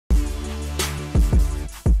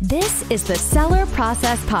This is the Seller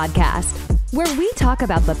Process Podcast, where we talk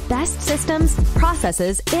about the best systems,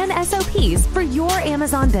 processes, and SOPs for your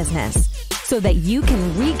Amazon business so that you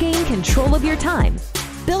can regain control of your time,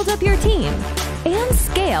 build up your team, and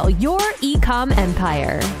scale your e-com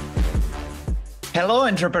empire. Hello,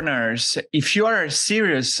 entrepreneurs. If you are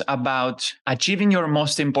serious about achieving your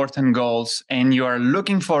most important goals and you are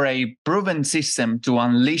looking for a proven system to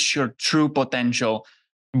unleash your true potential,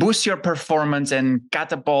 boost your performance, and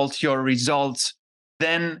catapult your results,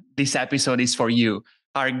 then this episode is for you.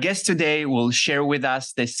 Our guest today will share with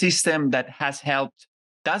us the system that has helped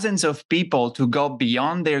dozens of people to go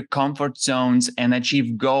beyond their comfort zones and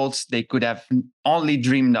achieve goals they could have only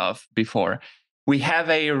dreamed of before. We have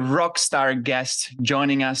a rock star guest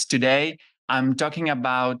joining us today. I'm talking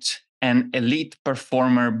about an elite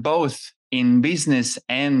performer both in business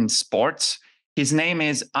and sports. His name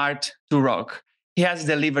is Art Turock. He has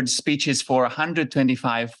delivered speeches for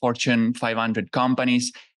 125 Fortune 500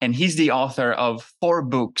 companies, and he's the author of 4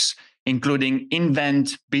 books, including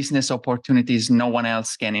Invent Business Opportunities No One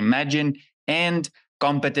Else Can Imagine and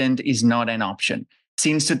Competent is Not an Option.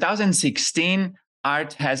 Since 2016,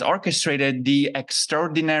 Art has orchestrated the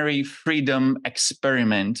Extraordinary Freedom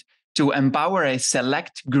Experiment to empower a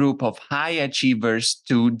select group of high achievers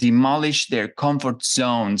to demolish their comfort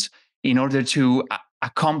zones in order to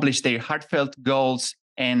accomplish their heartfelt goals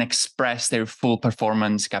and express their full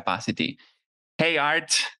performance capacity. Hey,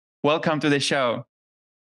 Art, welcome to the show.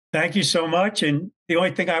 Thank you so much. And the only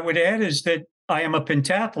thing I would add is that I am a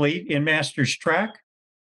pentathlete in Masters track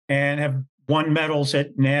and have won medals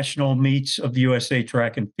at national meets of the USA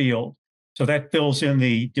track and field. So that fills in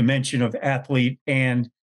the dimension of athlete and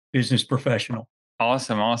business professional.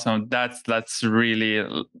 Awesome. That's really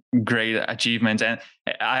great achievement. And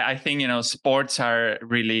I think, sports are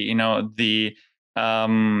really, the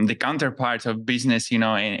counterpart of business,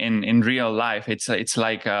 in real life. It's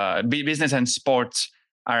like business and sports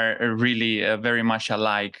are really very much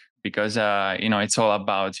alike because, it's all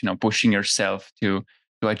about, pushing yourself to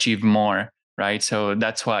achieve more, right? So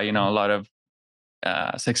that's why, a lot of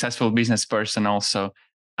successful business person also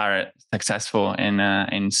are successful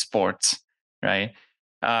in sports. Right.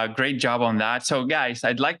 Great job on that. So guys,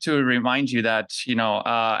 I'd like to remind you that,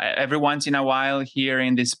 every once in a while here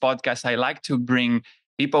in this podcast, I like to bring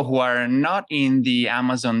people who are not in the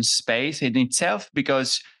Amazon space in itself,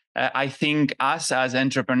 because I think us as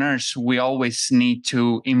entrepreneurs, we always need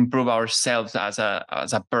to improve ourselves as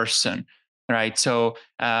a person. Right. So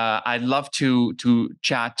I'd love to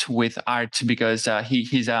chat with Art because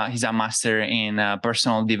he's a master in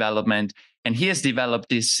personal development. And he has developed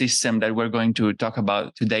this system that we're going to talk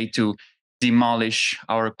about today to demolish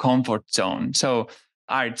our comfort zone. So,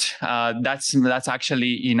 Art, that's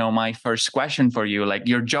actually, my first question for you. Like,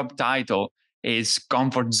 your job title is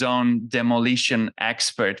Comfort Zone Demolition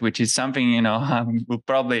Expert, which is something, we've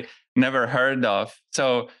probably never heard of.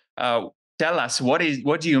 So tell us, what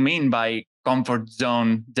do you mean by comfort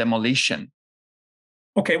zone demolition?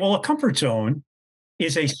 Okay, well, a comfort zone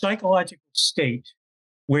is a psychological state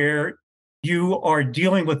where you are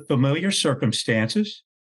dealing with familiar circumstances.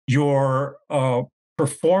 Your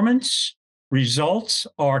performance results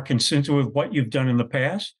are consistent with what you've done in the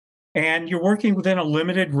past, and you're working within a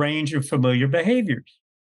limited range of familiar behaviors.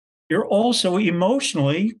 You're also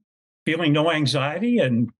emotionally feeling no anxiety,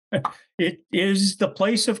 and it is the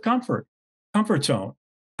place of comfort zone.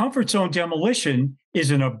 Comfort zone demolition is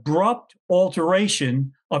an abrupt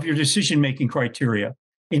alteration of your decision-making criteria.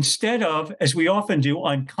 Instead of, as we often do,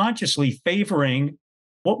 unconsciously favoring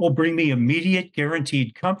what will bring me immediate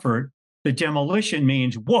guaranteed comfort, the demolition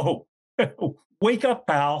means, whoa, wake up,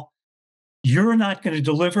 pal. You're not going to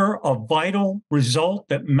deliver a vital result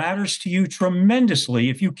that matters to you tremendously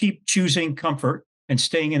if you keep choosing comfort and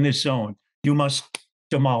staying in this zone. You must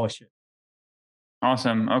demolish it.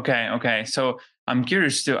 Awesome. Okay. So I'm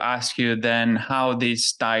curious to ask you then how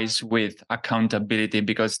this ties with accountability,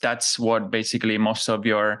 because that's what basically most of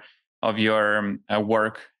your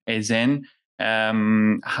work is in.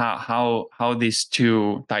 How these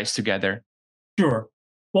two ties together? Sure.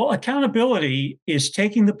 Well, accountability is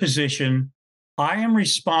taking the position, I am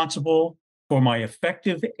responsible for my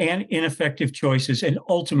effective and ineffective choices and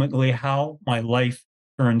ultimately how my life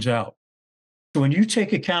turns out. So when you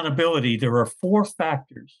take accountability, there are 4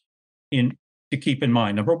 factors to keep in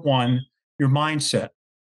mind. Number 1, your mindset.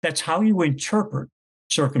 That's how you interpret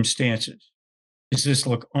circumstances. Does this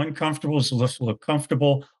look uncomfortable? Does this look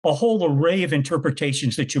comfortable? A whole array of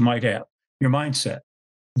interpretations that you might have, your mindset.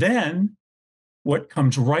 Then what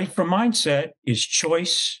comes right from mindset is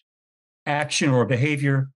choice, action or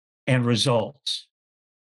behavior, and results.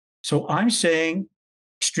 So I'm saying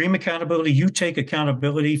extreme accountability, you take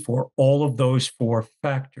accountability for all of those 4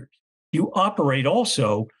 factors. You operate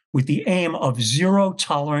also with the aim of zero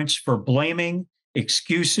tolerance for blaming,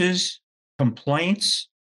 excuses, complaints,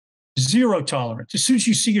 zero tolerance. As soon as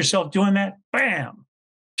you see yourself doing that, bam,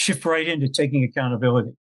 shift right into taking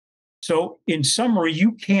accountability. So, in summary,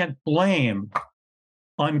 you can't blame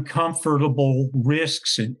uncomfortable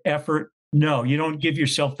risks and effort. No, you don't give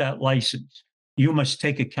yourself that license. You must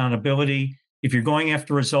take accountability. If you're going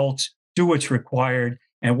after results, do what's required.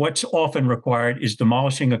 And what's often required is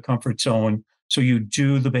demolishing a comfort zone so you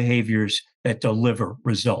do the behaviors that deliver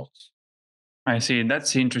results. I see.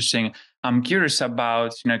 That's interesting. I'm curious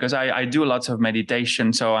about, because I do lots of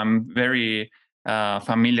meditation, so I'm very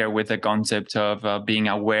familiar with the concept of being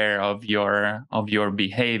aware of your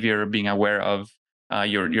behavior, being aware of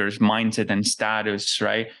your mindset and status,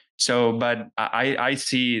 right? So, but I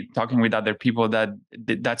see, talking with other people, that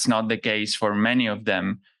that's not the case for many of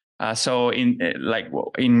them. So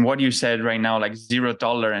in what you said right now, like zero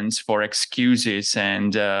tolerance for excuses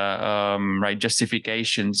and right,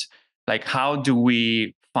 justifications. Like, how do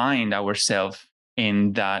we find ourselves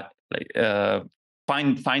in that? Like,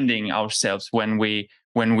 finding ourselves when we're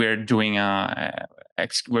doing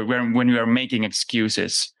when we are making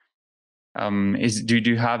excuses. Do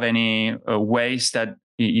you have any ways that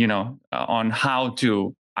on how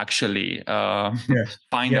to actually Yes.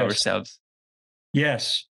 find Yes. ourselves?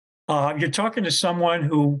 Yes. You're talking to someone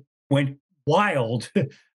who went wild.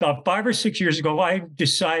 About 5 or 6 years ago, I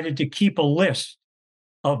decided to keep a list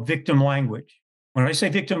of victim language. When I say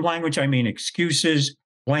victim language, I mean excuses,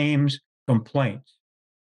 blames, complaints.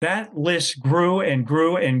 That list grew and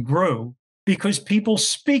grew and grew because people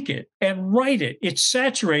speak it and write it. It's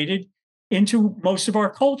saturated into most of our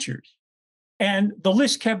cultures. And the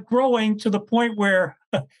list kept growing to the point where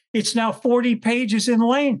it's now 40 pages in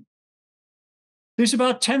length. There's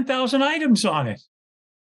about 10,000 items on it.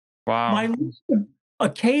 Wow. My list of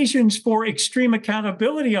occasions for extreme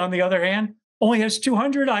accountability, on the other hand, only has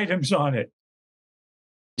 200 items on it.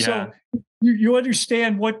 Yeah. So you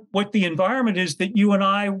understand what the environment is that you and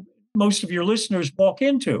I, most of your listeners, walk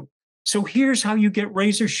into. So here's how you get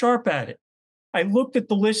razor sharp at it. I looked at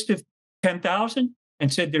the list of 10,000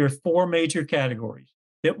 and said there are 4 major categories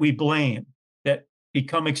that we blame, that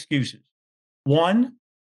become excuses. One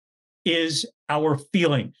is our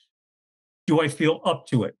feelings. Do I feel up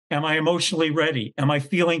to it? Am I emotionally ready? Am I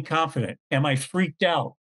feeling confident? Am I freaked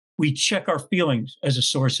out? We check our feelings as a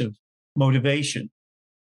source of motivation.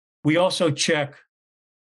 We also check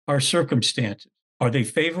our circumstances. Are they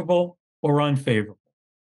favorable or unfavorable?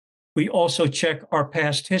 We also check our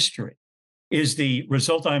past history. Is the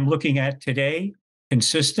result I'm looking at today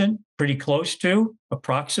consistent, pretty close to,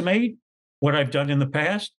 approximate what I've done in the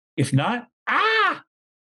past? If not,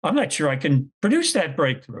 I'm not sure I can produce that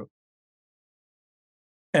breakthrough.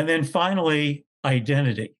 And then finally,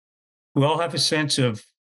 identity. We all have a sense of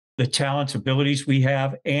the talents, abilities we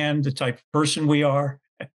have, and the type of person we are.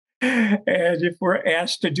 And if we're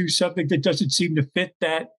asked to do something that doesn't seem to fit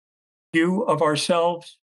that view of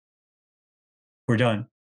ourselves, we're done.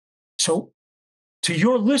 So, to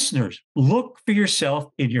your listeners, look for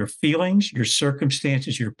yourself in your feelings, your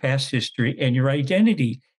circumstances, your past history, and your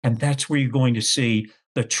identity. And that's where you're going to see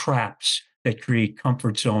the traps that create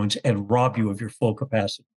comfort zones and rob you of your full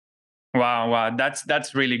capacity. Wow,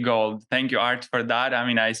 that's really gold. Thank you, Art, for that. I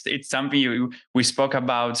mean, it's something we spoke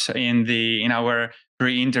about in our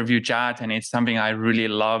pre-interview chat, and it's something I really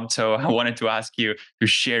loved. So I wanted to ask you to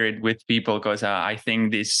share it with people, because I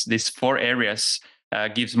think these 4 areas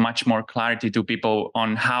gives much more clarity to people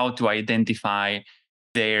on how to identify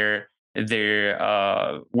their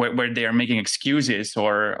where they are making excuses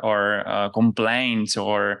or complaints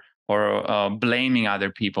or blaming other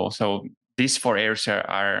people. So these 4 areas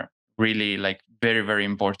are really, like, very, very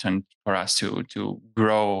important for us to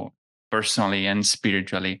grow personally and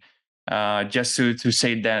spiritually. Just to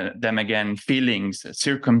say them again: feelings,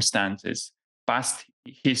 circumstances, past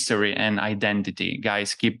history, and identity.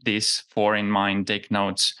 Guys, keep these 4 in mind. Take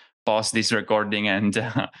notes. Pause this recording and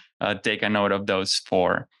take a note of those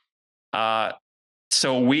 4.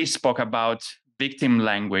 So we spoke about victim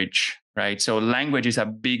language, right? So language is a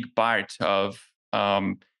big part of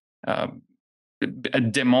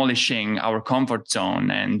demolishing our comfort zone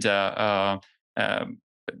and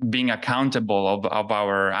being accountable of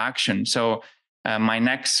our action. So my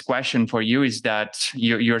next question for you is that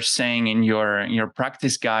you're saying in your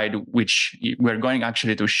practice guide, which we're going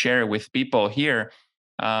actually to share with people here.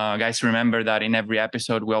 Guys, remember that in every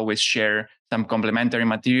episode, we always share some complementary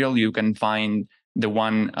material. You can find the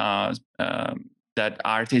one that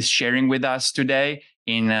Art is sharing with us today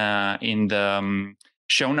in the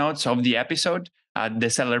show notes of the episode at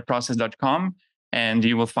thesellerprocess.com, and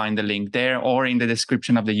you will find the link there or in the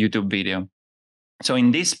description of the YouTube video. So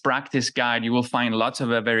in this practice guide, you will find lots of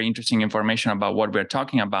very interesting information about what we're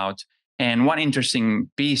talking about. And one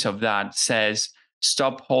interesting piece of that says,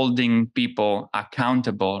 stop holding people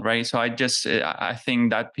accountable, right? So I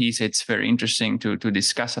think that piece, it's very interesting to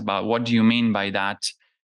discuss about. What do you mean by that?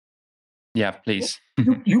 Yeah, please.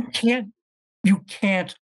 You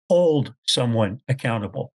can't hold someone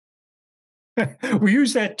accountable. We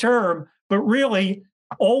use that term, but really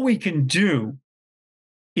all we can do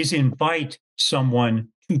is invite someone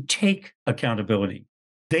to take accountability.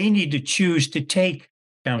 They need to choose to take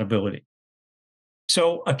accountability.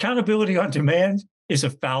 So accountability on demand is a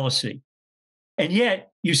fallacy. And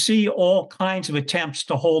yet you see all kinds of attempts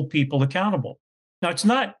to hold people accountable. Now, it's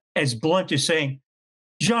not as blunt as saying,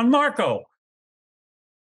 Gianmarco,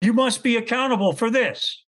 you must be accountable for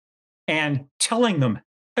this, and telling them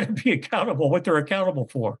how to be accountable, what they're accountable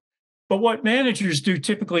for. But what managers do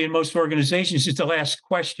typically in most organizations is they'll ask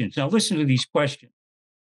questions. Now, listen to these questions.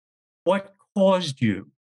 What caused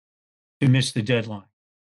you to miss the deadline?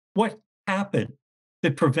 What happened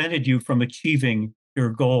that prevented you from achieving your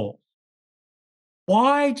goals?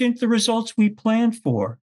 Why didn't the results we planned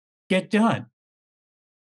for get done?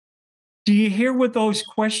 Do you hear what those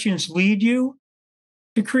questions lead you?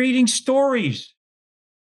 To creating stories,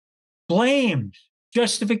 blames,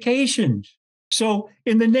 justifications. So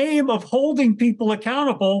in the name of holding people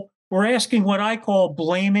accountable, we're asking what I call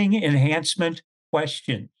blaming enhancement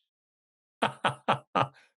questions. Good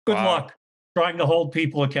luck trying to hold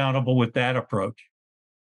people accountable with that approach.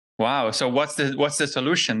 Wow. So what's the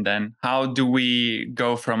solution then? How do we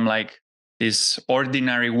go from like this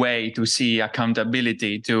ordinary way to see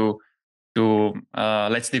accountability to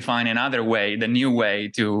let's define another way, the new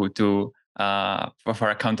way for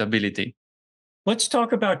accountability? Let's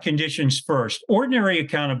talk about conditions first. Ordinary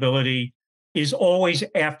accountability is always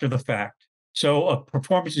after the fact. So a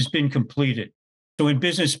performance has been completed. So in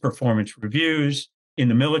business, performance reviews, in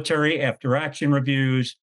the military, after action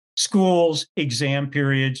reviews, schools, exam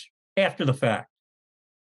periods, after the fact.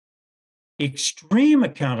 Extreme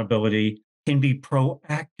accountability can be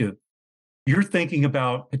proactive. You're thinking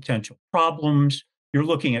about potential problems. You're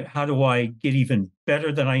looking at, how do I get even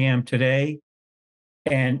better than I am today?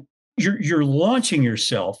 And you're launching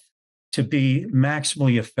yourself to be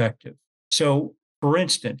maximally effective. So, for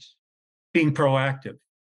instance, being proactive.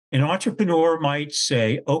 An entrepreneur might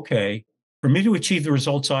say, okay, for me to achieve the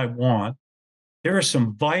results I want, there are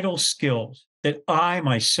some vital skills that I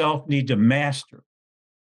myself need to master.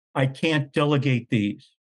 I can't delegate these.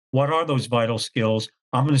 What are those vital skills?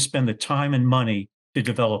 I'm going to spend the time and money to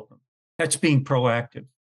develop them. That's being proactive.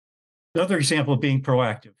 Another example of being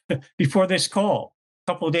proactive. Before this call,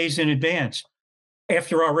 a couple of days in advance,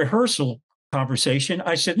 after our rehearsal conversation,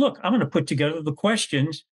 I said, look, I'm going to put together the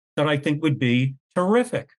questions that I think would be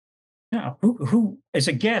terrific. Now, who as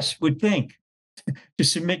a guest would think to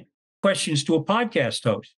submit questions to a podcast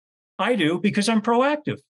host? I do, because I'm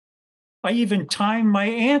proactive. I even time my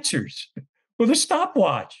answers with a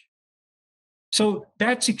stopwatch. So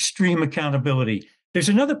that's extreme accountability. There's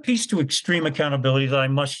another piece to extreme accountability that I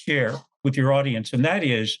must share with your audience, and that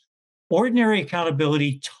is ordinary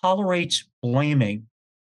accountability tolerates blaming,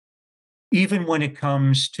 even when it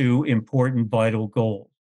comes to important, vital goals.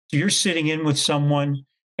 So you're sitting in with someone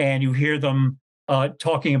and you hear them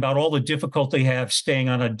talking about all the difficulty they have staying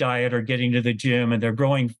on a diet or getting to the gym, and they're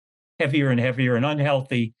growing heavier and heavier and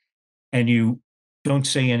unhealthy, and you don't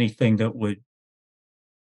say anything that would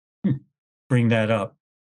bring that up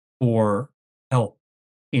or help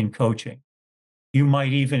in coaching. You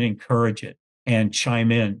might even encourage it and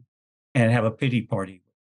chime in and have a pity party.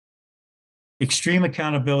 Extreme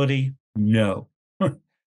accountability, no.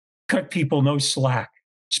 Cut people no slack,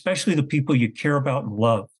 especially the people you care about and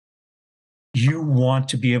love. You want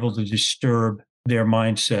to be able to disturb their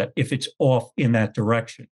mindset if it's off in that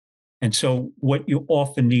direction. And so what you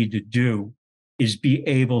often need to do is be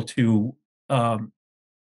able to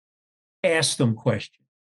ask them questions,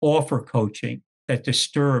 offer coaching that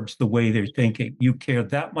disturbs the way they're thinking. You care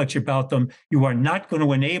that much about them. You are not going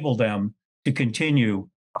to enable them to continue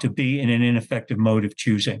to be in an ineffective mode of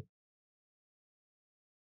choosing.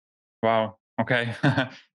 Wow. Okay.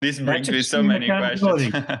 This brings me so extreme many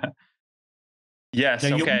questions. Yes.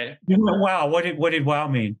 Now, Okay. you went, wow. What did wow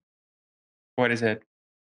mean? What is it?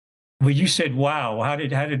 Well, you said wow. How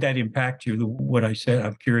did that impact you? What I said.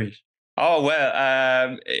 I'm curious. Oh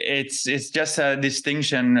well, it's just a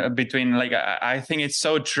distinction between, like, I think it's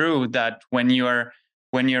so true that when you're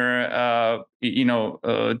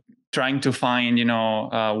trying to find,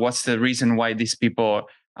 what's the reason why these people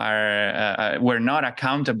were not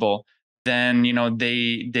accountable, then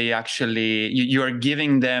they actually you are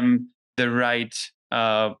giving them the right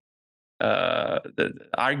the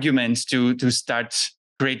arguments to start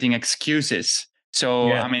creating excuses. So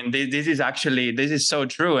Yeah. I mean, this is so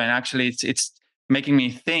true, and actually it's making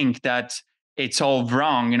me think that it's all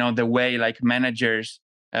wrong. The way like managers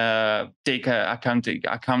take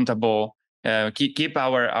accountable. Keep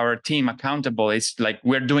our team accountable. It's like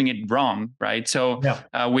we're doing it wrong, right? So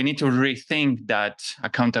Yeah. we need to rethink that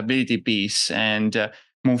accountability piece and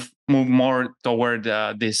move more toward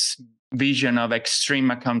this vision of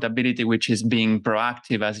extreme accountability, which is being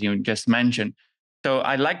proactive, as you just mentioned. So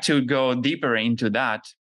I'd like to go deeper into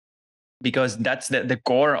that, because that's the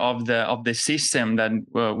core of the system that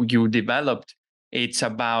you developed. It's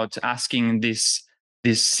about asking these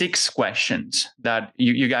 6 questions that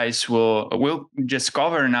you guys will just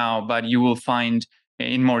cover now, but you will find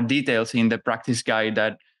in more details in the practice guide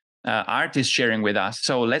that Art is sharing with us.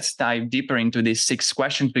 So let's dive deeper into these 6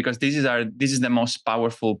 questions, because this is the most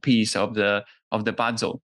powerful piece of the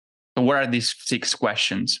puzzle. So what are these 6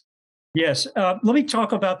 questions? Yes. Let me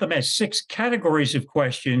talk about them as 6 categories of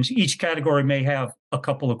questions. Each category may have a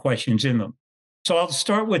couple of questions in them. So I'll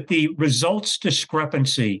start with the results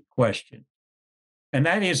discrepancy question. And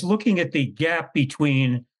that is looking at the gap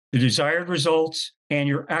between the desired results and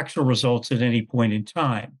your actual results at any point in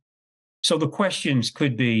time. So the questions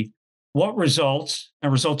could be, what results,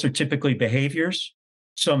 and results are typically behaviors,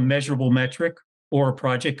 some measurable metric, or a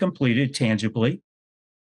project completed tangibly.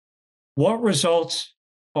 What results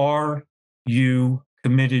are you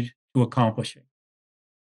committed to accomplishing?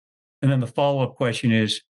 And then the follow-up question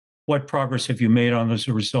is, what progress have you made on those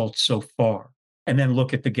results so far? And then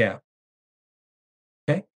look at the gap.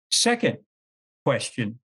 Okay. Second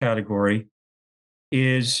question category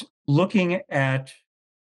is looking at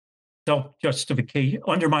self-justification,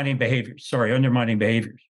 undermining behaviors.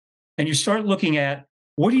 And you start looking at,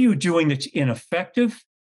 what are you doing that's ineffective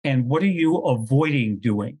and what are you avoiding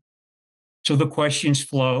doing? So the questions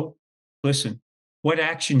flow. Listen, what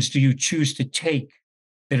actions do you choose to take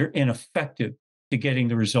that are ineffective to getting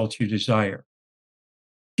the results you desire?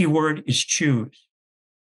 Keyword is choose.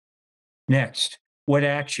 Next, what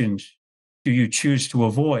actions do you choose to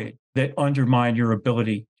avoid that undermine your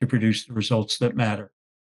ability to produce the results that matter?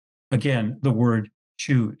 Again, the word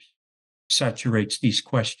choose saturates these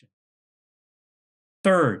questions.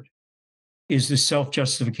 Third is the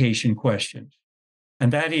self-justification questions.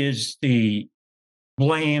 And that is the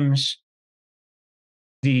blames,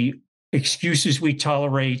 the excuses we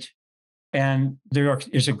tolerate. And there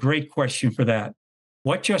is a great question for that.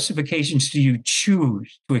 What justifications do you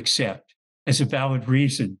choose to accept as a valid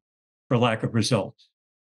reason for lack of results?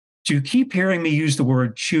 So you keep hearing me use the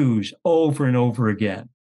word choose over and over again.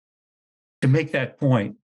 To make that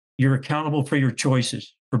point, you're accountable for your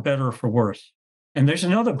choices, for better or for worse. And there's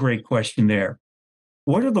another great question there.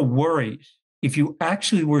 What are the worries if you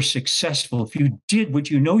actually were successful, if you did what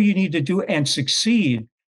you know you need to do and succeed?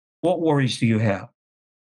 What worries do you have?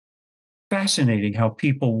 Fascinating how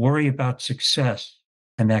people worry about success,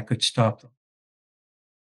 and that could stop them.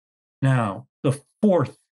 Now, the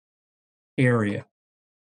fourth area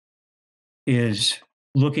is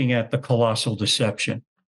looking at the colossal deception.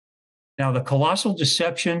 Now, the colossal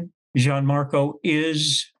deception, Gianmarco,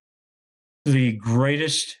 is the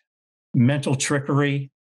greatest mental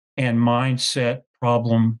trickery and mindset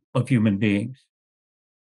problem of human beings.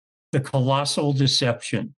 The colossal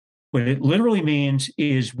deception, what it literally means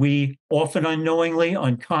is we often unknowingly,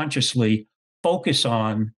 unconsciously focus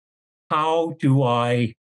on, how do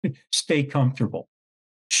I stay comfortable?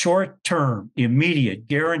 Short term, immediate,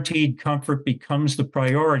 guaranteed comfort becomes the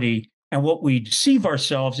priority. And what we deceive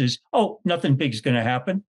ourselves is, oh, nothing big is going to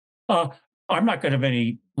happen. I'm not going to have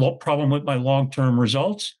any problem with my long-term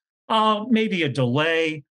results. Maybe a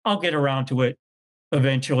delay. I'll get around to it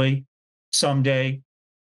eventually, someday.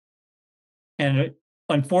 And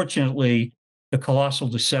unfortunately, the colossal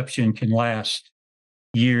deception can last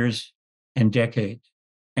years and decades.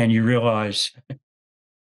 And you realize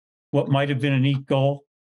what might have been a neat goal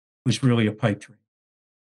was really a pipe dream.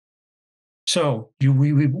 So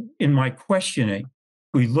in my questioning,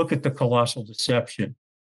 we look at the colossal deception.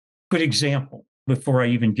 Good example, before I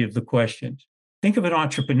even give the questions. Think of an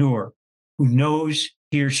entrepreneur who knows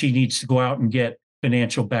he or she needs to go out and get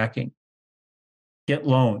financial backing, get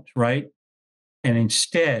loans, right? And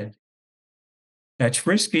instead, that's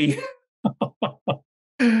risky.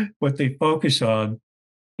 What they focus on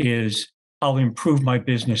is, I'll improve my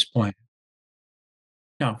business plan.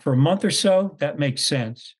 Now, for a month or so, that makes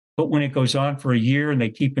sense. But when it goes on for a year and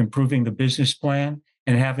they keep improving the business plan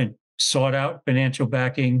and haven't sought out financial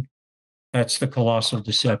backing, that's the colossal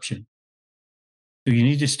deception. So you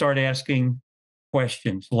need to start asking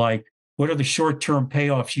questions like, what are the short-term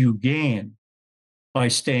payoffs you gain by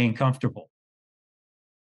staying comfortable?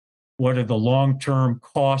 What are the long-term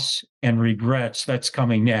costs and regrets? That's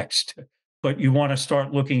coming next. But you want to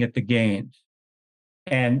start looking at the gains.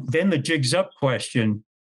 And then the jigs up question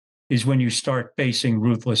is when you start facing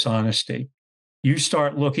ruthless honesty. You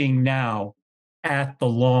start looking now at the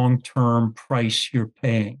long-term price you're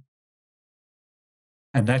paying.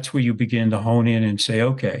 And that's where you begin to hone in and say,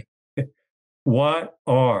 okay,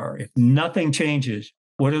 if nothing changes,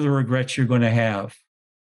 what are the regrets you're going to have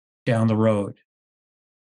down the road?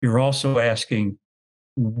 You're also asking,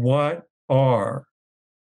 what are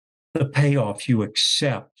the payoffs you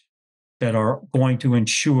accept that are going to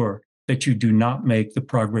ensure that you do not make the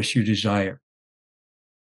progress you desire?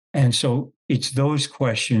 And so it's those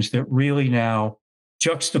questions that really now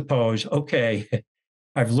juxtapose, okay,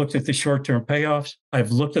 I've looked at the short-term payoffs.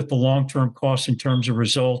 I've looked at the long-term costs in terms of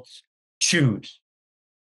results. Choose.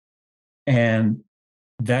 And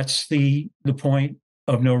that's the point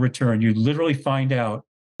of no return. You literally find out,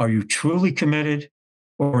 are you truly committed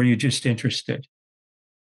or are you just interested?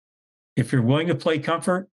 If you're willing to play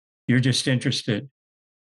comfort, you're just interested.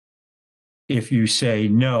 If you say,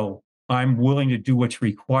 no, I'm willing to do what's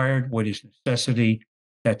required, what is necessity,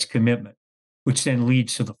 that's commitment, which then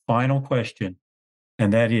leads to the final question.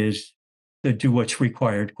 And that is the do what's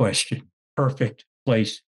required question. Perfect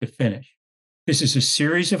place to finish. This is a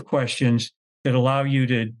series of questions that allow you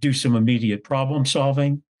to do some immediate problem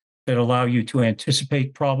solving, that allow you to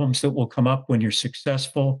anticipate problems that will come up when you're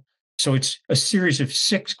successful. So it's a series of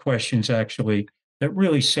 6 questions, actually, that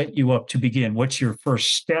really set you up to begin. What's your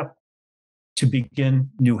first step to begin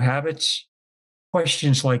new habits?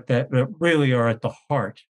 Questions like that really are at the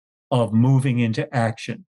heart of moving into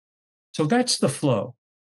action. So that's the flow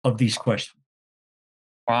of these questions.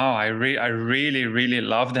 Wow, I really, really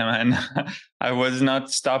love them, and I was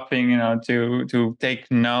not stopping, to take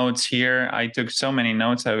notes here. I took so many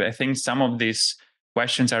notes. I think some of these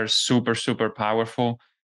questions are super, super powerful.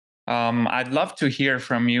 I'd love to hear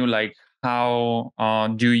from you, like how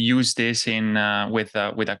do you use this in with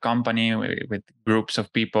a company, with groups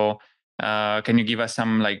of people? Can you give us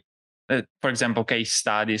some, like, for example, case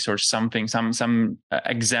studies or something, some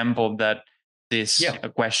example that these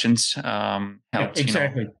questions helped?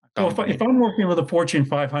 Exactly. So if I'm working with a Fortune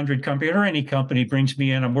 500 company or any company brings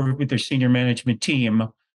me in, I'm working with their senior management team.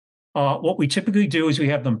 What we typically do is we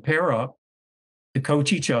have them pair up to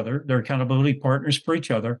coach each other. They're accountability partners for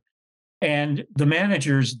each other. And the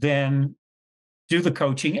managers then do the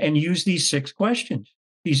coaching and use these 6 questions,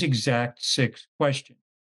 these exact 6 questions.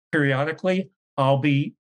 Periodically, I'll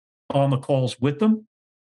be on the calls with them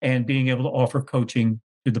and being able to offer coaching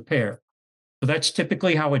to the pair. So that's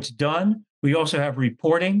typically how it's done. We also have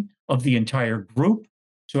reporting of the entire group.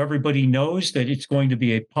 So everybody knows that it's going to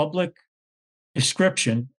be a public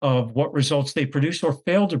description of what results they produce or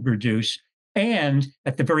fail to produce. And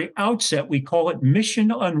at the very outset, we call it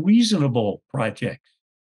mission unreasonable projects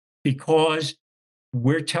because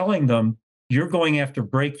we're telling them you're going after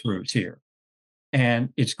breakthroughs here. And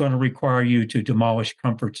it's going to require you to demolish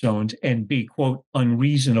comfort zones and be, quote,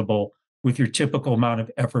 unreasonable with your typical amount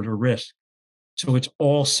of effort or risk. So it's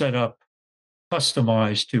all set up,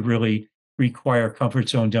 customized to really require comfort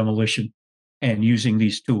zone demolition and using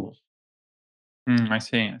these tools. I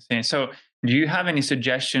see. So do you have any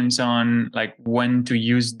suggestions on, like, when to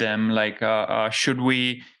use them? Like, should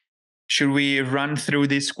we run through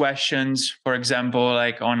these questions, for example,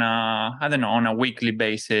 like on a weekly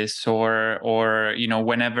basis, or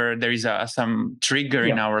whenever there is some trigger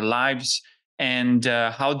in our lives? And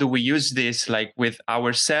how do we use this, like, with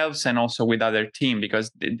ourselves and also with other team?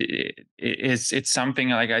 Because it's something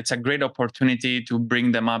like, it's a great opportunity to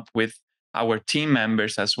bring them up with our team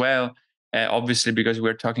members as well. Obviously, because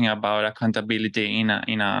we're talking about accountability in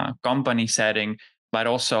a company setting, but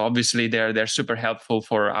also obviously they're super helpful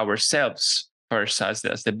for ourselves first as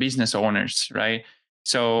the business owners, right?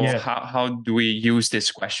 So how do we use these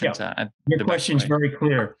questions? Your question's very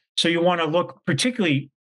clear. So you want to look,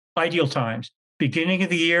 particularly ideal times, beginning of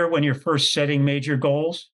the year when you're first setting major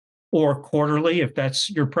goals, or quarterly if that's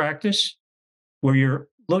your practice, where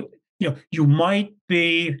you might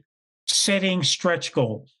be setting stretch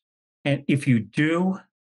goals. And if you do,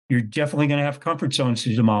 you're definitely going to have comfort zones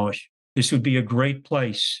to demolish. This would be a great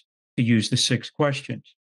place to use the 6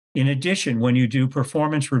 questions. In addition, when you do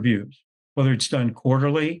performance reviews, whether it's done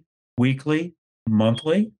quarterly, weekly,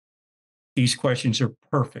 monthly, these questions are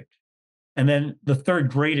perfect. And then the third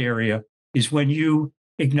great area is when you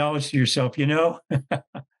acknowledge to yourself,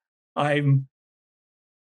 I'm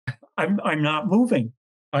I'm not moving.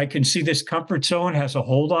 I can see this comfort zone has a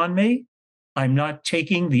hold on me. I'm not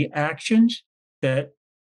taking the actions that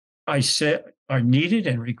I said are needed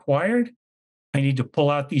and required. I need to pull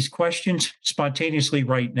out these questions spontaneously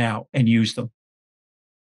right now and use them.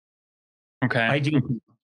 Okay. I do.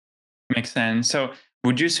 Makes sense. So,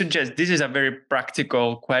 would you suggest, this is a very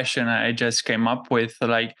practical question I just came up with?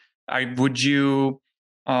 Like, would you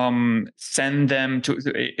send them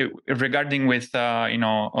regarding with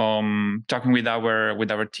talking with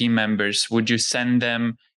our team members? Would you send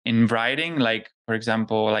them in writing, like for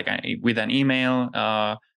example, like with an email,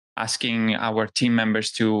 asking our team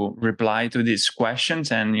members to reply to these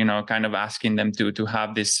questions, and kind of asking them to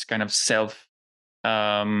have this kind of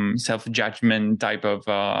self-judgment type of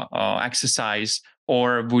exercise?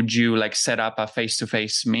 Or would you like set up a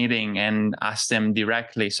face-to-face meeting and ask them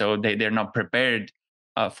directly, so they're not prepared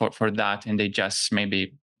for that, and they just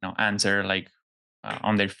maybe answer like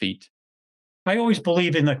on their feet? I always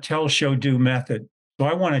believe in the tell, show, do method. So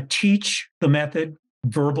I want to teach the method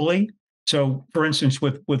verbally. So, for instance,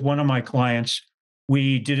 with one of my clients,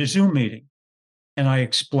 we did a Zoom meeting and I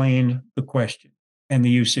explained the question and the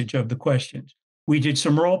usage of the questions. We did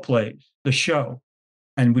some role plays, the show,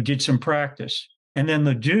 and we did some practice. And then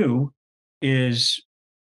the do is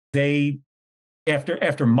they,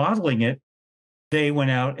 after modeling it, they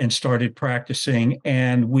went out and started practicing,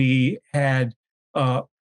 and we had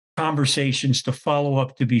conversations to follow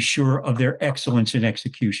up to be sure of their excellence in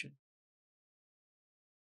execution.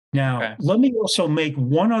 Now, Okay. let me also make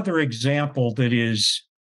one other example that is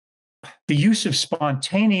the use of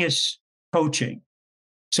spontaneous coaching.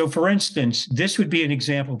 So, for instance, this would be an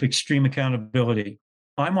example of extreme accountability.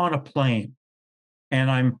 I'm on a plane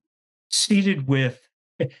and I'm seated with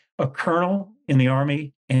a colonel in the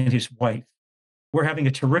Army and his wife. We're having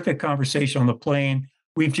a terrific conversation on the plane.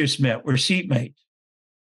 We've just met, we're seatmates.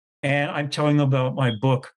 And I'm telling them about my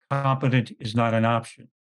book, Competent is Not an Option.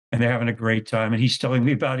 And they're having a great time. And he's telling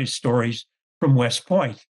me about his stories from West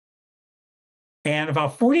Point. And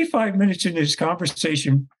about 45 minutes into this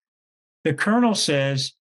conversation, the colonel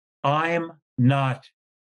says, I'm not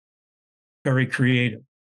very creative.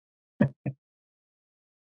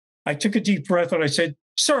 I took a deep breath and I said,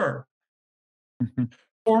 Sir,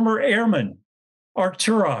 former airman, Art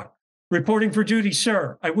Turock, reporting for duty,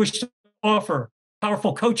 sir. I wish to offer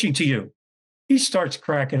powerful coaching to you. He starts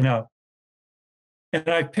cracking up. And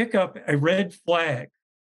I pick up a red flag,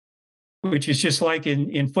 which is just like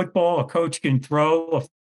in football, a coach can throw a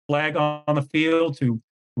flag on the field to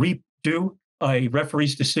redo a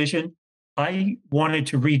referee's decision. I wanted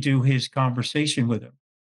to redo his conversation with him.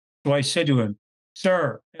 So I said to him,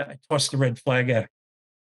 Sir, I tossed the red flag at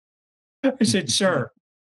him. I said, Sir,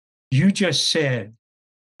 you just said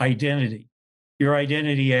identity. Your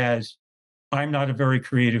identity as I'm not a very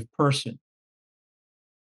creative person.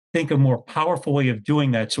 Think a more powerful way of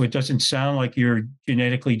doing that so it doesn't sound like you're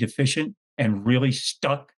genetically deficient and really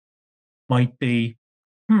stuck might be,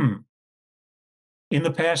 in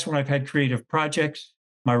the past when I've had creative projects,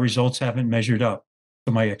 my results haven't measured up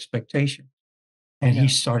to my expectations. And he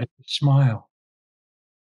started to smile.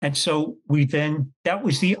 And so that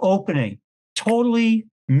was the opening, totally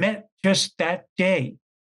met just that day.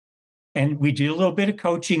 And we did a little bit of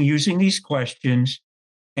coaching using these questions,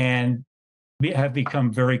 and we have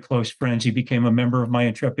become very close friends. He became a member of my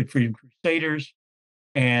Intrepid Freedom Crusaders,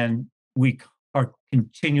 and we are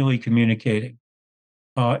continually communicating.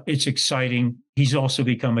 It's exciting. He's also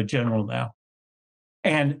become a general now.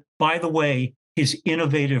 And by the way, his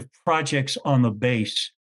innovative projects on the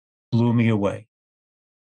base blew me away.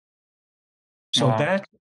 So Wow.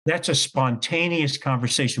 that's a spontaneous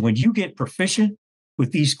conversation. When you get proficient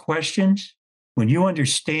with these questions, when you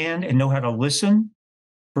understand and know how to listen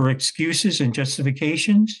for excuses and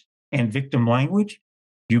justifications and victim language,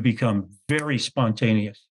 you become very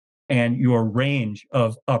spontaneous and your range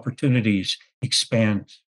of opportunities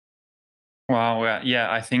expands. Wow.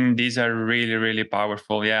 Yeah, I think these are really, really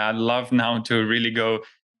powerful. Yeah, I'd love now to really go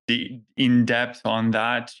in depth on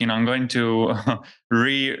that. I'm going to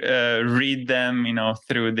read them,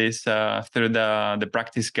 through this, through the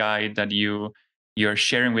practice guide that you're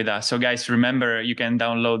sharing with us. So, guys, remember, you can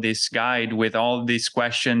download this guide with all these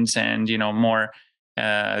questions and more.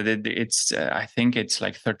 It's I think it's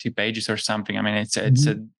like 30 pages or something. I mean, it's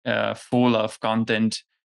full of content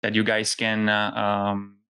that you guys can.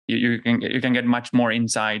 You can get much more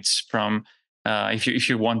insights from if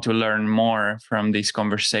you want to learn more from this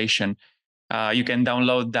conversation. You can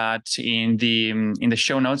download that in the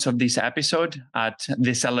show notes of this episode at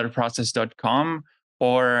thesellerprocess.com,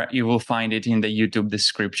 or you will find it in the YouTube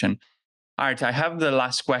description. Art, I have the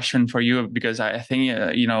last question for you, because I think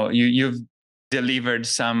you've delivered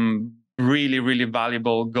some really, really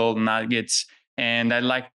valuable gold nuggets, and I'd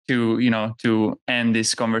like to end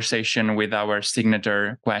this conversation with our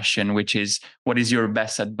signature question, which is, what is your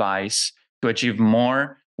best advice to achieve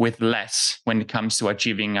more with less when it comes to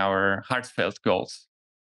achieving our heartfelt goals?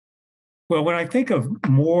 Well, when I think of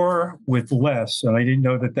more with less, and I didn't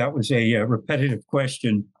know that was a repetitive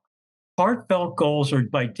question, heartfelt goals are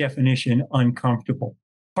by definition uncomfortable.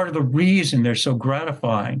 Part of the reason they're so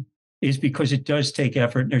gratifying is because it does take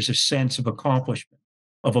effort and there's a sense of accomplishment,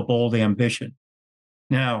 of a bold ambition.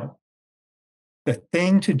 Now, the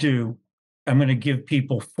thing to do, I'm going to give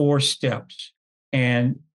people 4 steps.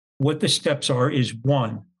 And what the steps are is: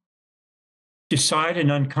 1, decide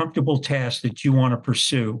an uncomfortable task that you want to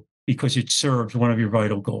pursue because it serves one of your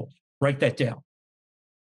vital goals. Write that down.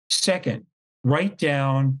 2nd, write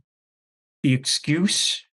down the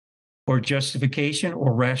excuse or justification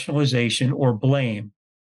or rationalization or blame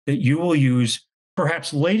that you will use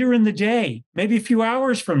perhaps later in the day, maybe a few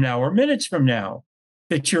hours from now or minutes from now,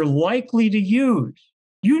 that you're likely to use.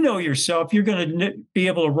 You know yourself, you're going to be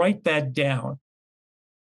able to write that down.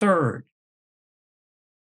 3rd,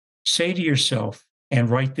 say to yourself, and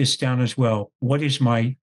write this down as well: what is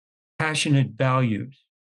my passionate values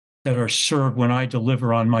that are served when I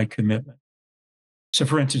deliver on my commitment? So,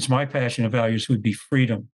 for instance, my passionate values would be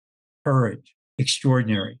freedom, courage,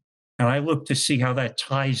 extraordinary. And I look to see how that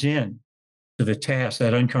ties in to the task,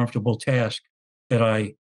 that uncomfortable task that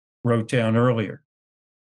I wrote down earlier.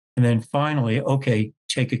 And then finally, okay,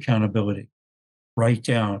 take accountability. Write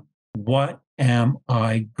down, what am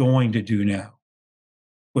I going to do now?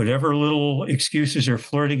 Whatever little excuses are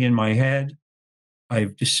flirting in my head,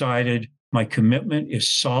 I've decided my commitment is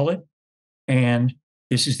solid, and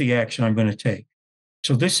this is the action I'm going to take.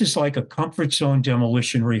 So this is like a comfort zone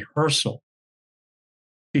demolition rehearsal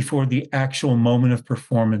before the actual moment of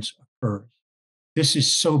performance occurs. This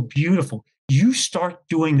is so beautiful. You start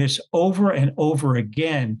doing this over and over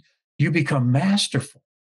again, you become masterful.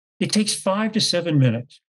 It takes 5 to 7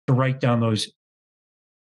 minutes to write down those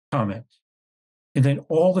comments. And then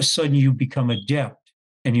all of a sudden you become adept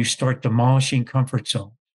and you start demolishing comfort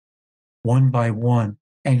zones one by one.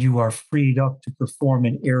 And you are freed up to perform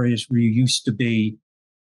in areas where you used to be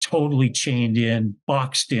totally chained in,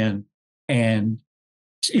 boxed in, and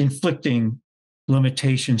inflicting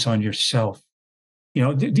limitations on yourself.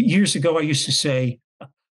 Years ago, I used to say,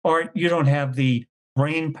 Art, you don't have the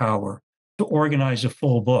brain power to organize a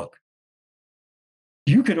full book.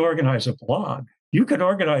 You could organize a blog, you could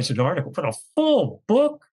organize an article, but a full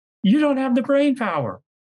book, you don't have the brain power.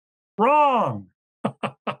 Wrong.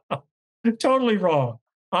 Totally wrong.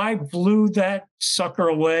 I blew that sucker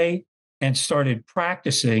away and started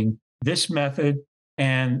practicing this method.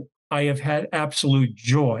 And I have had absolute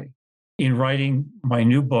joy in writing my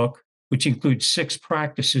new book, which includes 6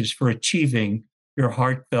 practices for achieving your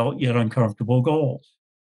heartfelt yet uncomfortable goals.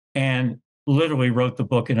 And literally wrote the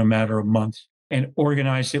book in a matter of months and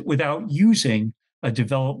organized it without using a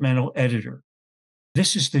developmental editor.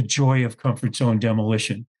 This is the joy of comfort zone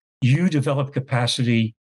demolition. You develop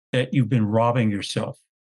capacity that you've been robbing yourself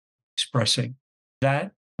expressing.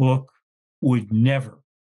 That book would never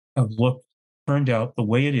have turned out the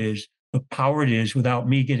way it is, the power it is, without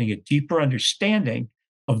me getting a deeper understanding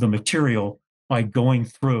of the material by going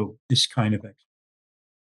through this kind of experience.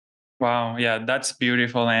 Wow, yeah, that's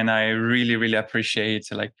beautiful, and I really, really appreciate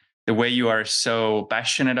the way you are so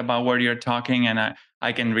passionate about what you're talking, and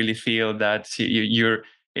I can really feel that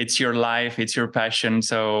it's your life, it's your passion.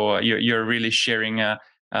 So you're really sharing a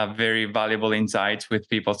very valuable insights with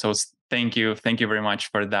people. So thank you very much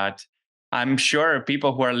for that. I'm sure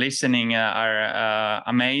people who are listening are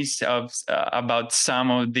amazed about some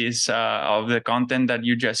of this of the content that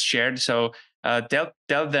you just shared. So tell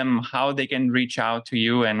them how they can reach out to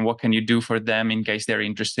you and what can you do for them in case they're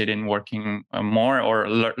interested in working more or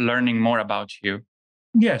learning more about you.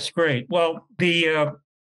 Yes, great. Well, the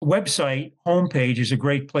website homepage is a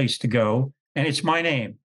great place to go, and it's my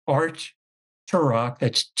name, Art Turock.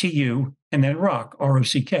 That's TU, and then rock,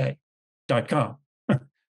 ROCK.com.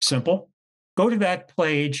 Simple. Go to that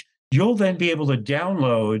page. You'll then be able to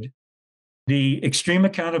download the Extreme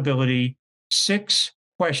Accountability 6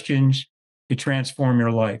 questions to transform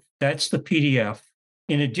your life. That's the PDF.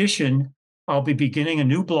 In addition, I'll be beginning a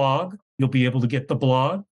new blog. You'll be able to get the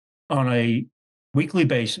blog on a weekly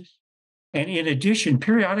basis. And in addition,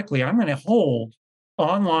 periodically, I'm going to hold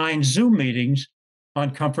online Zoom meetings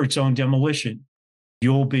on Comfort Zone Demolition.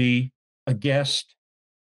 You'll be a guest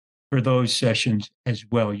for those sessions as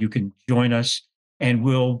well. You can join us, and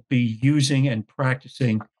we'll be using and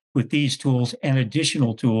practicing with these tools and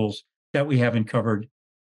additional tools that we haven't covered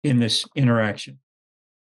in this interaction.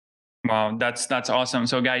 Wow, that's awesome.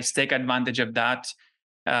 So guys, take advantage of that.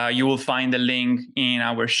 You will find the link in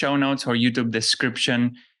our show notes or YouTube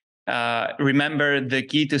description. Remember, the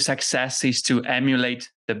key to success is to emulate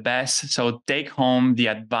the best. So take home the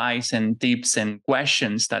advice and tips and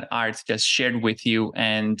questions that Art just shared with you,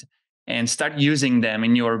 and start using them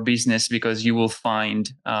in your business, because you will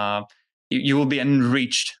find you will be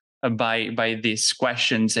enriched by these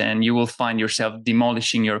questions, and you will find yourself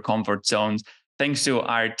demolishing your comfort zones thanks to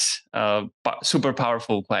Art's super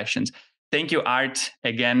powerful questions. Thank you, Art,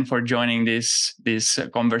 again for joining this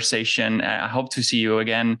conversation. I hope to see you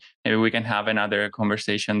again. Maybe we can have another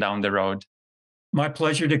conversation down the road. My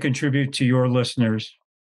pleasure to contribute to your listeners.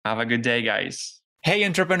 Have a good day, guys. Hey,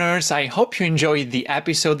 entrepreneurs, I hope you enjoyed the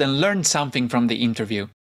episode and learned something from the interview.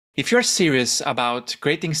 If you're serious about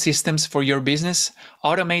creating systems for your business,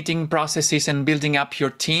 automating processes, and building up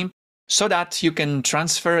your team so that you can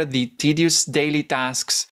transfer the tedious daily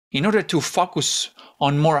tasks in order to focus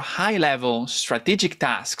on more high-level strategic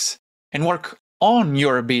tasks and work on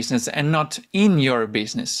your business and not in your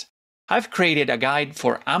business, I've created a guide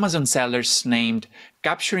for Amazon sellers named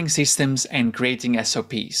Capturing Systems and Creating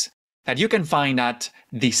SOPs that you can find at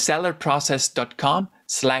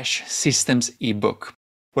thesellerprocess.com/systems ebook,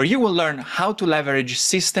 where you will learn how to leverage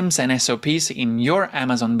systems and SOPs in your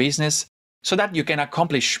Amazon business so that you can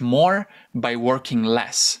accomplish more by working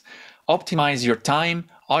less, optimize your time,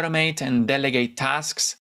 automate and delegate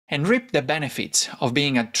tasks, and reap the benefits of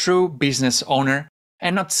being a true business owner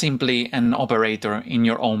and not simply an operator in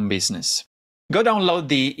your own business. Go download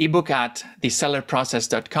the ebook at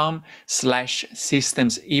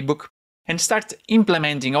thesellerprocess.com/systems ebook and start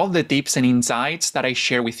implementing all the tips and insights that I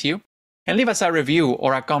share with you. And leave us a review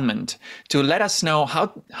or a comment to let us know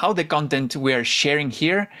how the content we are sharing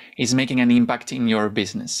here is making an impact in your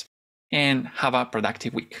business. And have a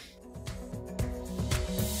productive week.